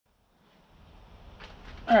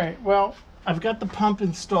All right, well, I've got the pump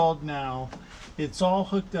installed now. It's all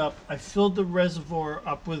hooked up. I filled the reservoir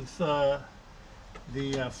up with the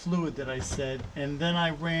fluid that I said, and then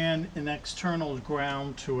I ran an external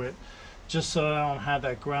ground to it just so I don't have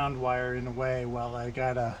that ground wire in the way while I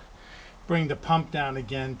gotta bring the pump down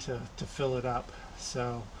again to fill it up.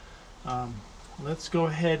 So let's go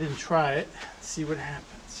ahead and try it, see what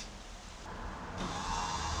happens.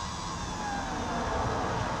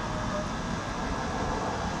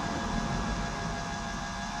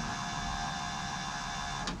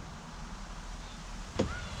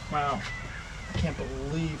 Wow, I can't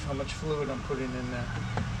believe how much fluid I'm putting in there.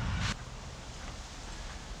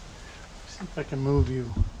 See if I can move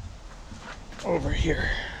you over here.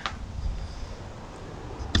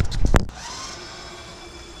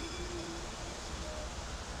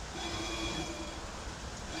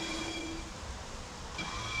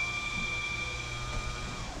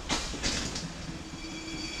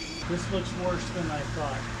 This looks worse than I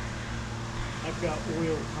thought. I've got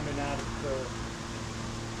oil coming out of the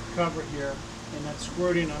cover here, and that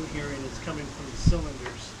squirting I'm hearing is coming from the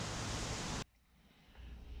cylinders.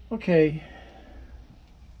 Okay,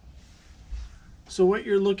 so what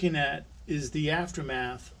you're looking at is the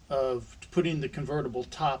aftermath of putting the convertible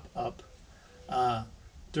top up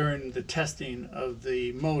during the testing of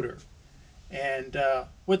the motor. And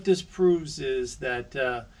what this proves is that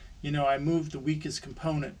you know, I moved the weakest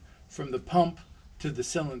component from the pump to the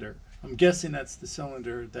cylinder. I'm guessing that's the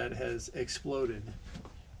cylinder that has exploded.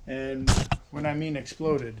 And when I mean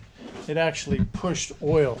exploded, it actually pushed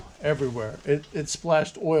oil everywhere. It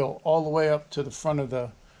splashed oil all the way up to the front of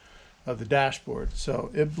the dashboard. So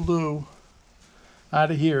it blew out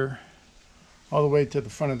of here all the way to the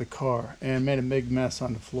front of the car and made a big mess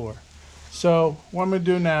on the floor. So what I'm going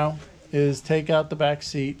to do now is take out the back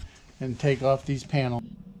seat and take off these panels.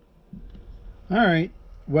 All right,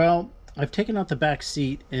 well, I've taken out the back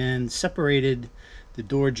seat and separated the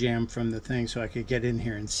door jamb from the thing so I could get in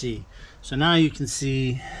here and see. So now you can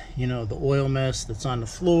see, you know, the oil mess that's on the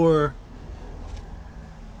floor.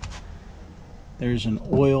 There's an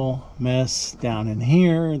oil mess down in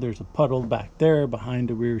here. There's a puddle back there behind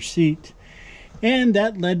the rear seat. And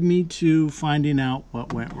that led me to finding out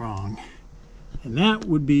what went wrong. And that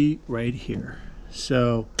would be right here.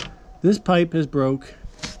 So this pipe has broke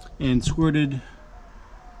and squirted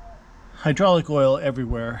hydraulic oil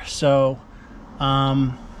everywhere. So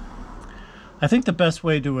I think the best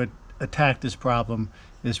way to attack this problem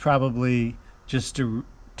is probably just to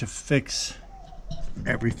fix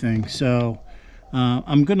everything. So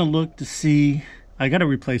I'm gonna look to see, I gotta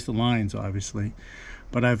replace the lines obviously,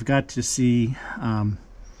 but I've got to see how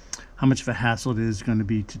much of a hassle it is going to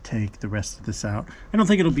be to take the rest of this out. I don't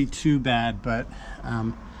think it'll be too bad, but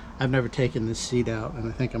I've never taken this seat out, and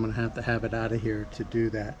I think I'm going to have it out of here to do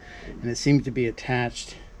that. And it seems to be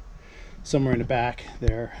attached somewhere in the back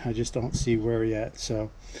there. I just don't see where yet,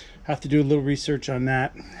 so I have to do a little research on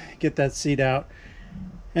that, get that seat out,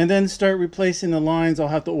 and then start replacing the lines. I'll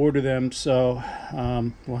have to order them, so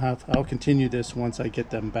I'll continue this once I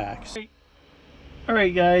get them back. All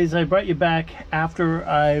right guys, I brought you back after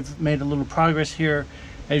I've made a little progress here.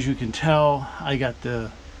 As you can tell, I got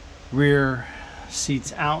the rear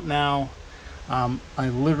seats out now. I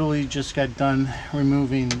literally just got done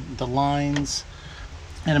removing the lines,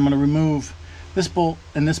 and I'm going to remove this bolt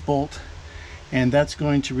and this bolt, and that's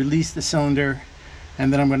going to release the cylinder.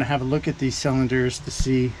 And then I'm going to have a look at these cylinders to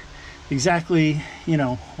see exactly, you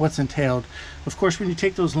know, what's entailed. Of course, when you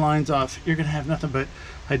take those lines off, you're going to have nothing but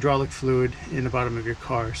hydraulic fluid in the bottom of your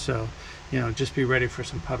car. So, you know, just be ready for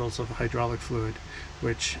some puddles of hydraulic fluid,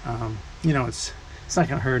 which, you know, it's not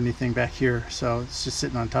going to hurt anything back here. So it's just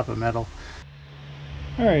sitting on top of metal.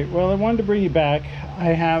 All right, well, I wanted to bring you back.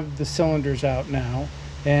 I have the cylinders out now.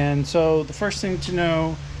 And so the first thing to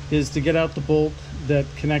know is to get out the bolt that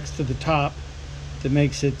connects to the top that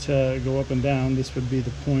makes it go up and down. This would be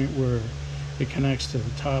the point where it connects to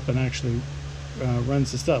the top and actually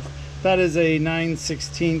runs the stuff. That is a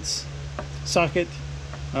 9/16 socket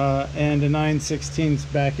and a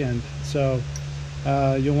 9/16 back end. So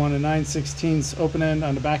you'll want a 9/16 open end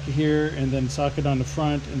on the back of here, and then socket on the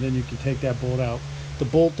front, and then you can take that bolt out. The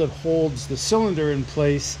bolt that holds the cylinder in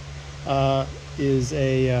place is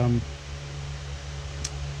a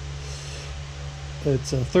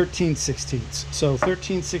it's a 13/16. So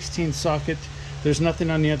 13/16 socket. There's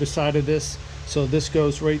nothing on the other side of this, so this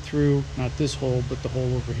goes right through, not this hole, but the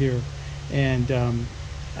hole over here, and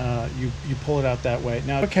you pull it out that way.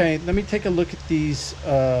 Now, okay, let me take a look at these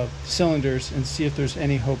cylinders and see if there's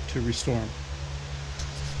any hope to restore them.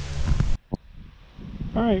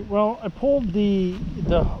 All right, well, I pulled the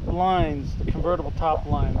lines, the convertible top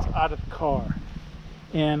lines, out of the car,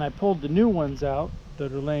 and I pulled the new ones out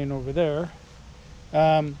that are laying over there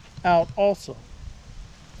out also.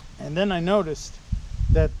 And then I noticed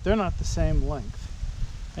that they're not the same length.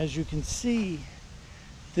 As you can see,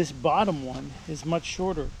 this bottom one is much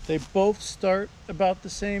shorter. They both start about the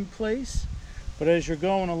same place, but as you're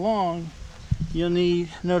going along, you'll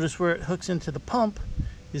notice where it hooks into the pump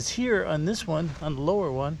is here on this one, on the lower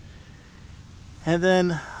one, and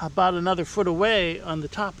then about another foot away on the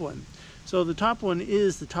top one. So the top one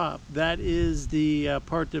is the top. That is the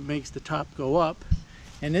part that makes the top go up,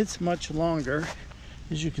 and it's much longer.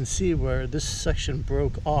 As you can see where this section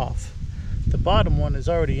broke off, the bottom one is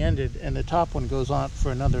already ended, and the top one goes on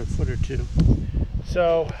for another foot or two.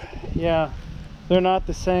 So yeah, they're not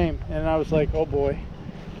the same, and I was like, oh boy,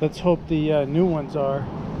 let's hope the new ones are.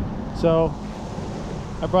 So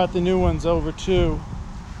I brought the new ones over too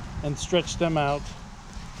and stretched them out,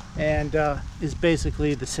 and is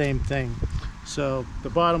basically the same thing. So the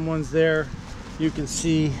bottom one's there, you can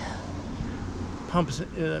see pumps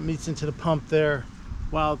meets into the pump there,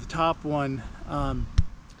 while the top one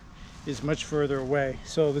is much further away.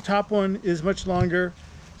 So the top one is much longer,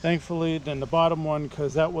 thankfully, than the bottom one,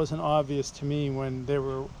 because that wasn't obvious to me when they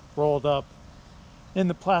were rolled up in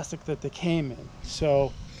the plastic that they came in.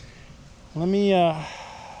 So let me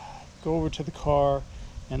go over to the car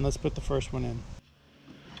and let's put the first one in.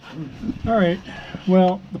 All right,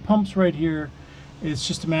 well, the pump's right here. It's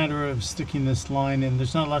just a matter of sticking this line in.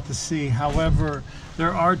 There's not a lot to see. However,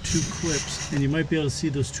 there are two clips, and you might be able to see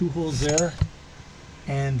those two holes there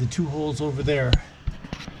and the two holes over there.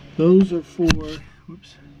 Those are for,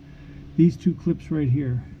 whoops, these two clips right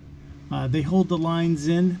here. They hold the lines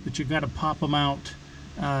in, but you got to pop them out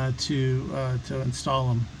to install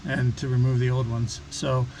them and to remove the old ones.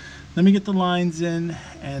 So let me get the lines in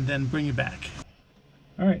and then bring you back.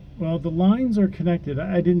 All right, well, the lines are connected.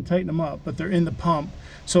 I didn't tighten them up, but they're in the pump.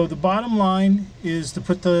 So the bottom line is to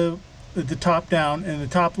put the top down, and the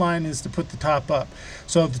top line is to put the top up.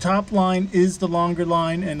 So the top line is the longer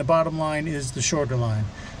line and the bottom line is the shorter line.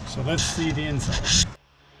 So let's see the inside.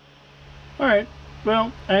 All right,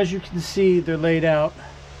 well, as you can see, they're laid out.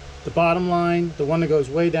 The bottom line, the one that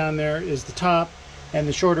goes way down there, is the top, and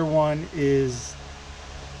the shorter one is,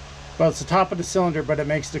 well, it's the top of the cylinder, but it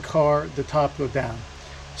makes the top go down.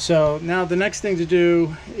 So now the next thing to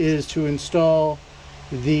do is to install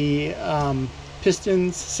the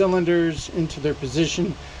pistons, cylinders into their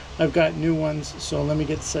position. I've got new ones, so let me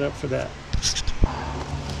get set up for that.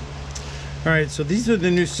 All right, so these are the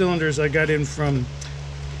new cylinders I got in from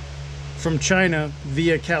China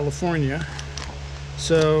via California.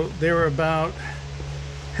 So they were about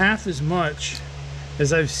half as much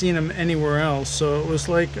as I've seen them anywhere else. So it was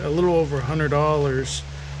like a little over $100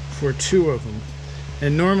 for two of them.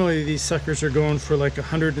 And normally these suckers are going for like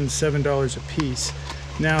 $107 a piece.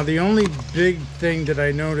 Now the only big thing that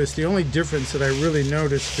I noticed, the only difference that I really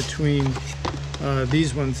noticed between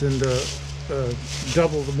these ones and the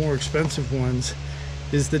double, the more expensive ones,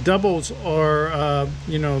 is the doubles are,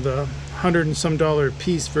 you know, the $100 and some a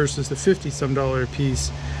piece versus the $50 some a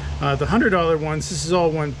piece. The $100 ones, this is all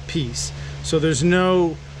one piece. So there's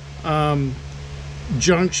no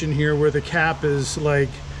junction here where the cap is like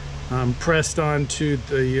pressed onto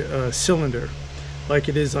the cylinder like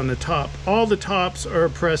it is on the top. All the tops are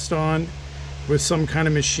pressed on with some kind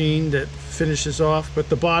of machine that finishes off, but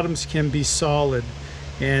the bottoms can be solid,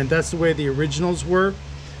 and that's the way the originals were.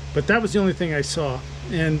 But that was the only thing I saw.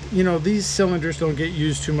 And you know, these cylinders don't get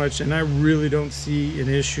used too much, and I really don't see an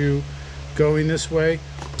issue going this way.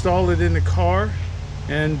 Install it in the car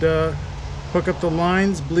and hook up the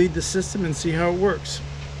lines, bleed the system, and see how it works.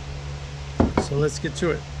 So let's get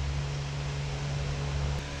to it.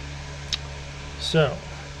 So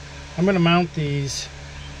I'm going to mount these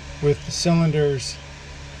with the cylinders,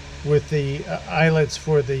 with the eyelets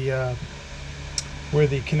for the where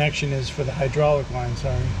the connection is for the hydraulic line,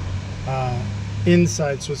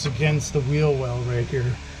 inside, so it's against the wheel well right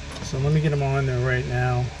here. So let me get them on there right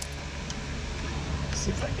now.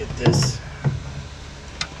 See if I get this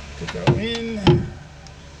to go in.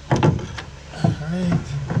 All right,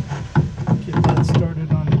 get that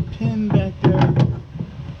started on the pin back there.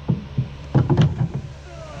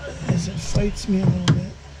 As it fights me a little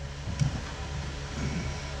bit.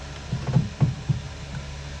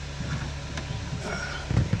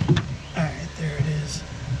 Alright, there it is.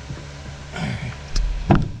 Alright.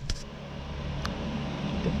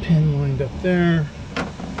 Get the pin lined up there.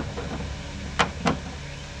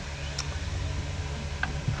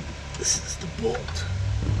 This is the bolt.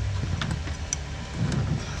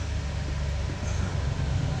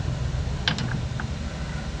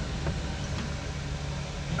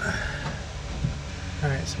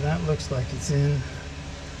 So that looks like it's in.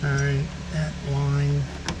 All right, that line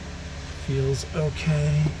feels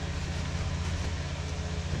okay.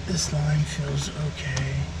 This line feels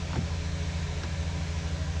okay.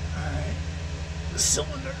 All right, the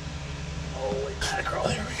cylinder. Holy mackerel,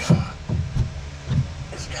 here we go.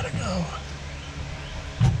 It's gotta go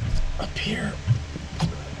up here.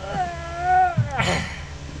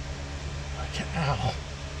 Okay, ow.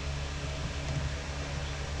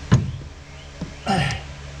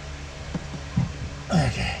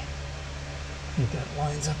 Okay, I think that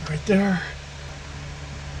lines up right there.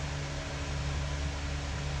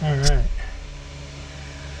 All right,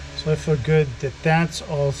 so I feel good that that's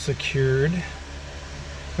all secured.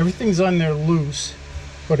 Everything's on there loose,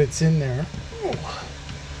 but it's in there.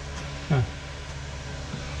 Huh.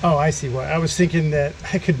 Oh, I see why. I was thinking that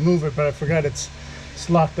I could move it, but I forgot it's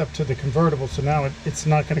locked up to the convertible, so now it's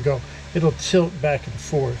not going to go. It'll tilt back and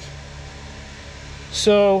forth.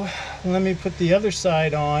 So let me put the other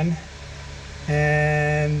side on,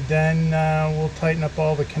 and then we'll tighten up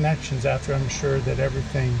all the connections after I'm sure that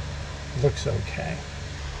everything looks okay.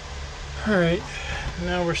 All right,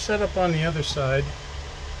 now we're set up on the other side,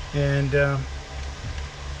 and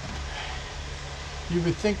you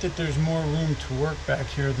would think that there's more room to work back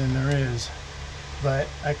here than there is, but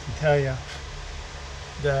I can tell you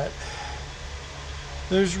that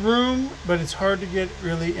there's room, but it's hard to get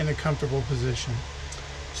really in a comfortable position.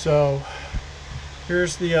 So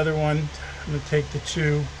here's the other one. I'm going to take the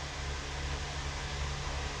two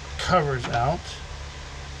covers out,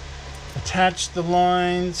 attach the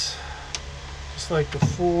lines just like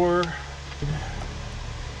before. Let's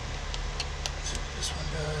see what this one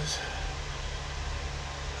does.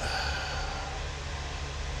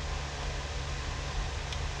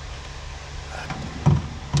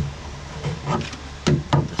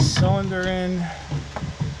 Put the cylinder in,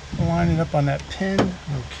 line it up on that pin.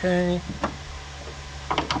 Okay.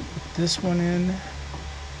 Put this one in.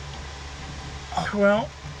 Well,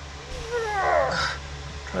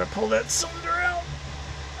 try to pull that cylinder out.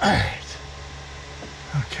 All right.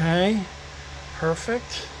 Okay.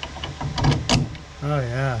 Perfect. Oh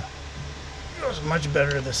yeah. It was much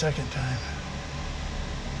better the second time.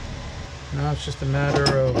 Now it's just a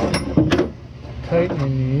matter of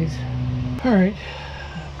tightening these. All right.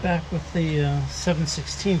 Back with the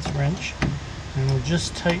 7/16 wrench, and we'll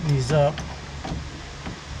just tighten these up.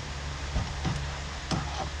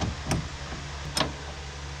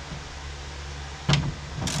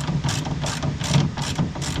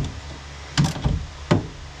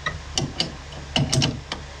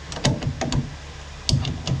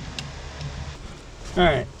 All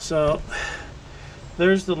right, so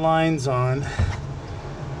there's the lines on.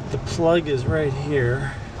 The plug is right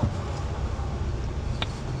here.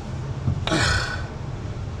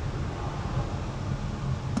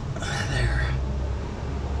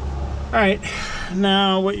 All right,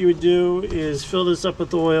 now what you would do is fill this up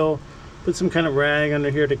with oil, put some kind of rag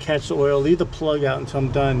under here to catch the oil, leave the plug out until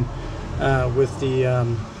I'm done with the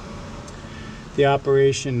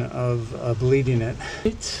operation of bleeding it.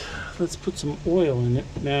 Right, let's put some oil in it.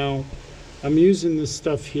 Now, I'm using this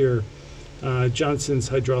stuff here, Johnson's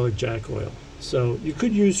hydraulic jack oil. So you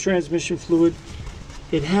could use transmission fluid.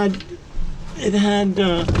 It had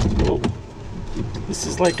oh, this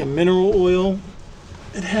is like a mineral oil.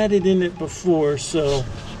 It had it in it before, so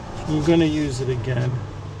I'm gonna use it again.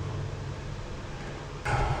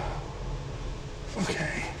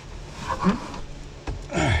 Okay. All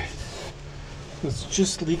right. It's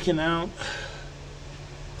just leaking out.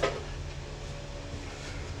 Let's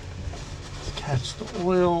catch the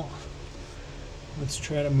oil. Let's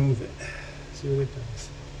try to move it. See what it does.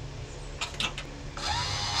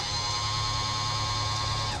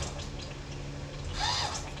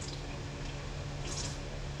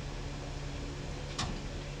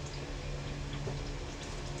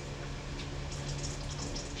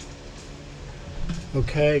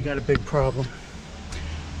 Okay, got a big problem.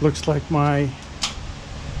 Looks like my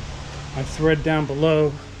thread down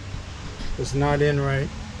below is not in right.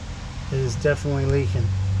 It is definitely leaking.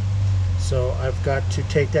 So I've got to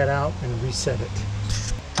take that out and reset it.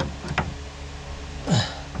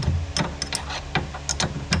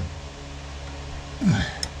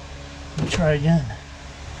 Let me try again.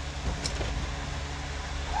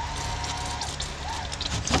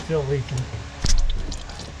 Still leaking.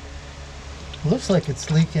 Looks like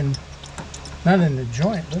it's leaking, not in the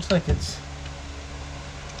joint. Looks like it's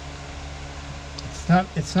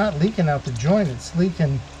not leaking out the joint. It's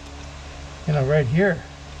leaking, you know, right here.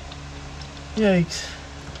 Yikes.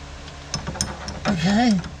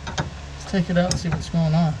 Okay, let's take it out and see what's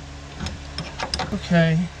going on.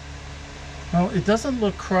 Okay, Well, it doesn't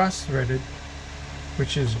look cross-threaded,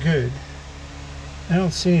 which is good. I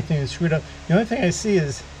don't see anything that's screwed up. The only thing I see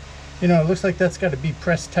is, you know, it looks like that's got to be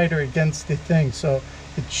pressed tighter against the thing. So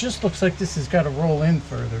it just looks like this has got to roll in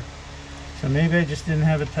further. So maybe I just didn't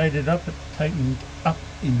have it tightened up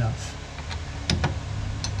enough.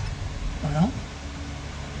 Well,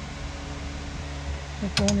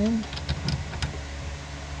 put one in.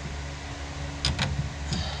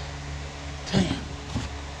 Damn.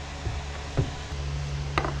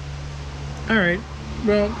 All right.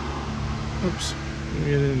 Well, oops. Let me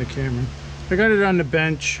get it in the camera. I got it on the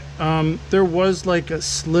bench. There was like a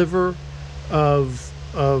sliver of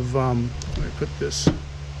let me put this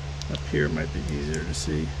up here, it might be easier to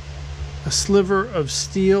see. A sliver of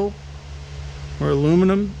steel or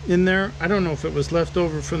aluminum in there. I don't know if it was left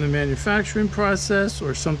over from the manufacturing process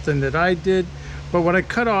or something that I did, but when I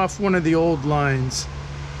cut off one of the old lines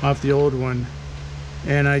off the old one,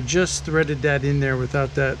 and I just threaded that in there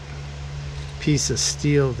without that piece of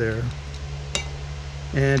steel there,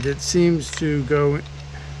 and it seems to go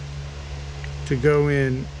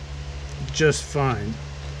in just fine.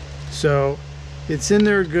 So it's in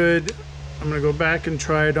there good. I'm going to go back and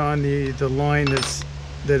try it on the line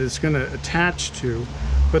that it's going to attach to,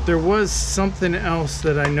 but there was something else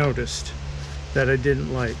that I noticed that I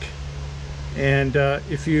didn't like. And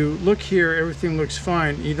if you look here, everything looks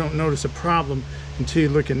fine. You don't notice a problem until you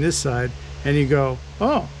look in this side and you go,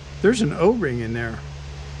 oh, there's an O-ring in there.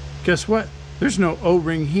 Guess what? There's no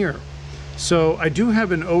O-ring here. So I do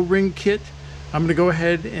have an O-ring kit. I'm going to go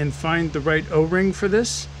ahead and find the right O-ring for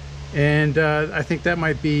this, and I think that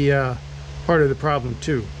might be part of the problem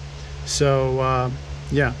too. So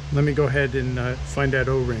yeah, let me go ahead and find that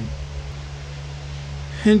O-ring.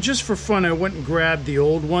 And just for fun, I went and grabbed the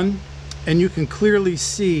old one, and you can clearly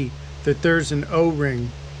see that there's an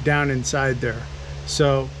O-ring down inside there.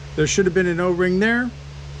 So there should have been an O-ring there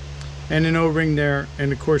and an O-ring there,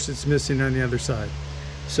 and of course it's missing on the other side.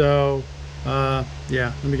 So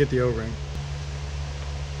yeah, let me get the O-ring.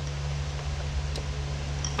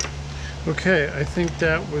 Okay, I think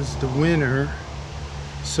that was the winner.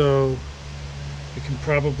 So you can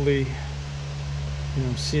probably, you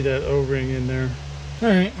know, see that O-ring in there. All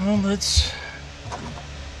right, well, let's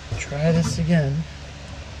try this again.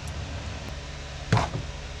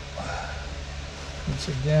 Once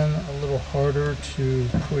again, a little harder to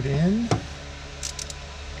put in.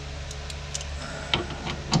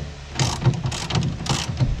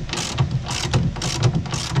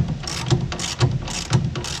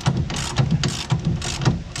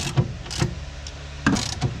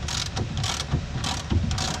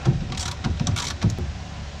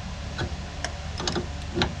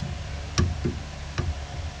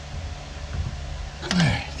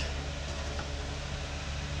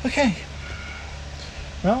 Okay,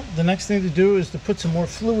 well, the next thing to do is to put some more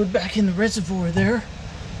fluid back in the reservoir there,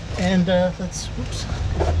 and whoops,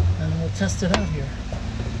 and we'll test it out here.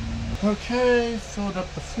 Okay, filled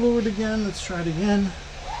up the fluid again. Let's try it again.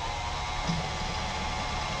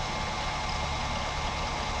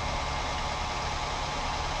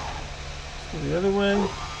 Let's go the other way.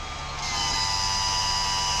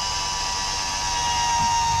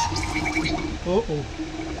 Uh-oh,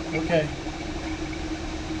 okay.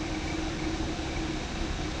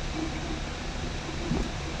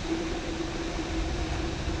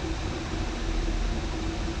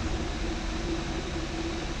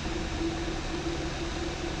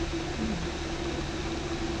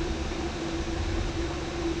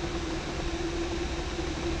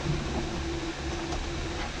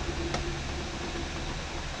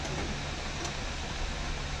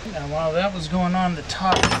 Now, while that was going on, the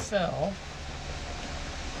top fell.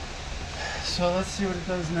 So let's see what it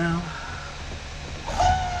does now.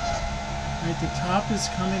 Right, the top is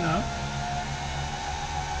coming up.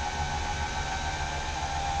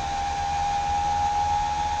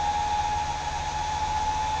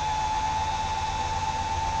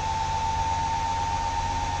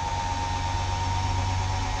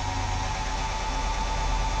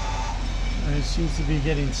 It seems to be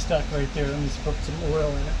getting stuck right there. Let me just put some oil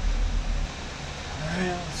in it.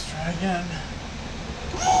 Alright, let's try again.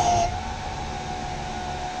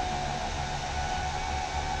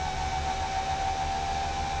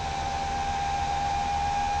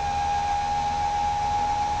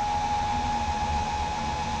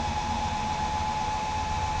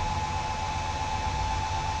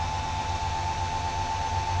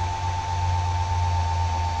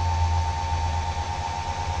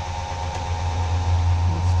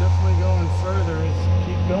 Definitely going further as you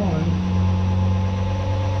keep going.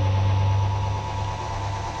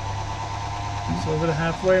 It's over the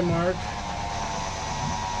halfway mark.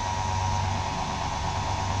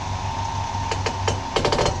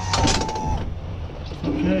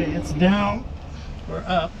 Okay, it's down. We're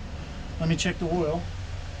up. Let me check the oil.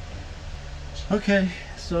 Okay,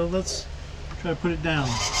 so let's try to put it down.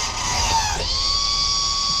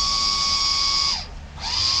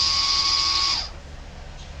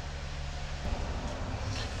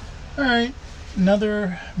 All right,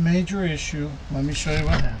 another major issue. Let me show you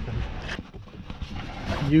what happened.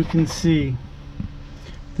 You can see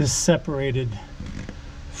this separated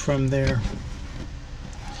from there.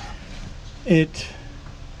 It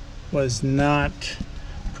was not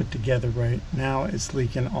put together right. Now it's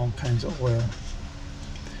leaking all kinds of oil.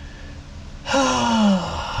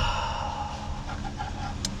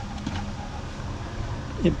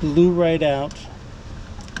 It blew right out.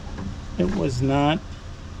 It was not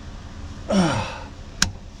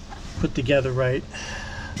put together right.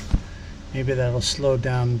 Maybe that'll slow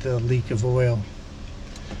down the leak of oil.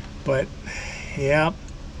 But yeah,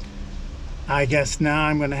 I guess now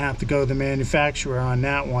I'm going to have to go to the manufacturer on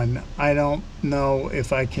that one. I don't know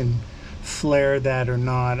if I can flare that or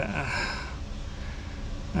not. I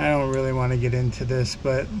don't really want to get into this,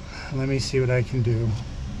 but let me see what I can do.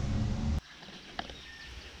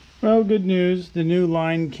 Well, good news. The new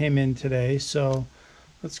line came in today, so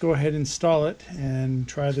let's go ahead and install it and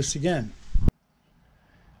try this again.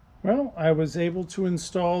 Well, I was able to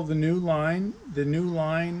install the new line. The new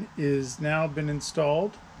line is now been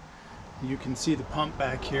installed. You can see the pump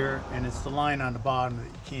back here, and it's the line on the bottom that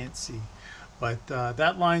you can't see. But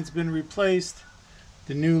that line's been replaced.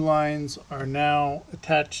 The new lines are now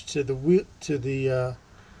attached to the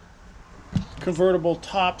convertible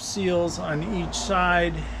top seals on each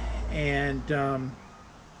side, and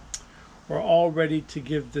we're all ready to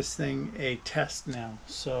give this thing a test now.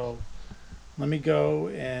 So let me go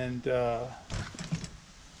and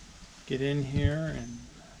get in here and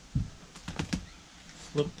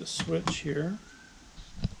flip the switch here.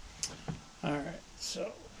 All right,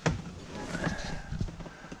 so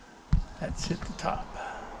let's hit the top.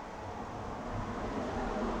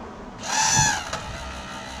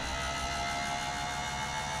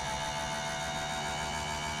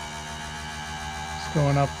 It's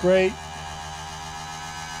going up great.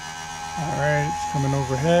 All right, it's coming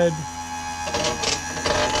overhead.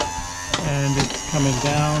 And it's coming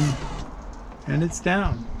down, and it's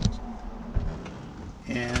down.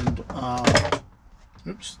 And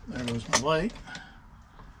oops, there goes my light.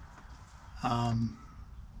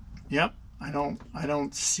 Yep, I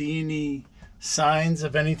don't see any signs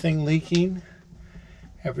of anything leaking.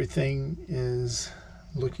 Everything is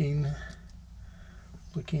looking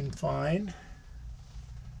fine.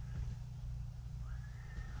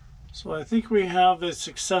 So I think we have a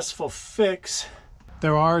successful fix.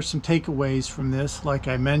 There are some takeaways from this, like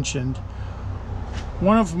I mentioned.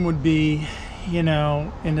 One of them would be, you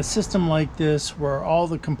know, in a system like this where all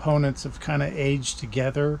the components have kind of aged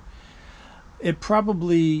together, it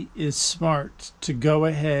probably is smart to go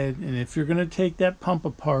ahead, and if you're going to take that pump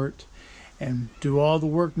apart and do all the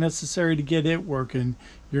work necessary to get it working,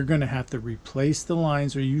 you're going to have to replace the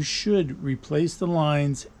lines, or you should replace the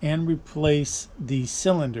lines and replace the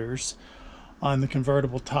cylinders on the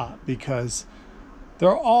convertible top, because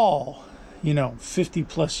they're all, you know, 50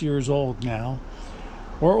 plus years old now,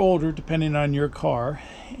 or older depending on your car,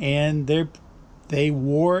 and they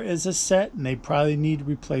wore as a set, and they probably need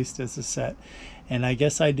replaced as a set. And I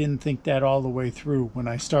guess I didn't think that all the way through when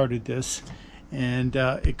I started this, and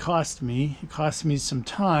it cost me some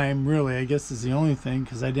time, really. I guess is the only thing,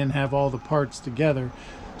 because I didn't have all the parts together,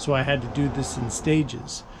 so I had to do this in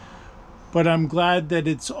stages. But I'm glad that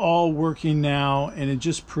it's all working now, and it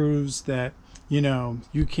just proves that, you know,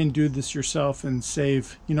 you can do this yourself and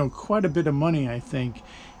save, you know, quite a bit of money, I think,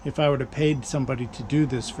 if I would have paid somebody to do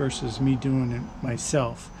this versus me doing it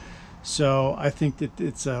myself. So I think that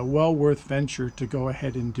it's a well worth venture to go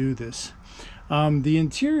ahead and do this. The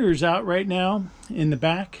interior's out right now in the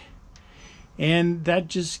back, and that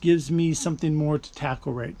just gives me something more to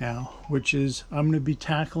tackle right now, which is I'm going to be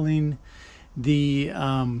tackling the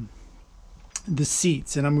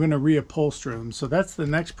seats, and I'm going to reupholster them. So that's the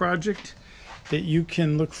next project that you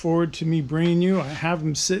can look forward to me bringing you. I have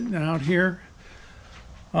them sitting out here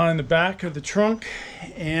on the back of the trunk,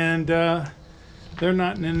 and they're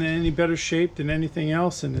not in any better shape than anything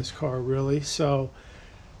else in this car, really. So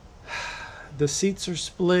the seats are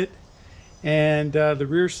split, and the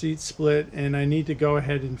rear seat's split, and I need to go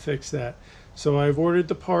ahead and fix that. So I've ordered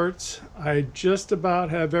the parts. I just about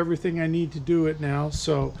have everything I need to do it now,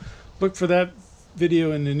 so look for that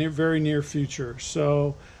video in the very near future.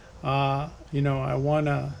 So you know, I want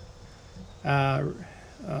to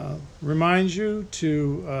remind you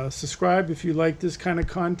to subscribe if you like this kind of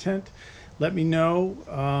content. let me know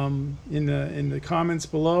in the comments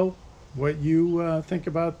below what you think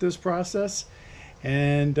about this process.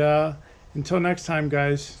 And until next time,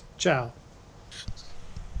 guys, ciao.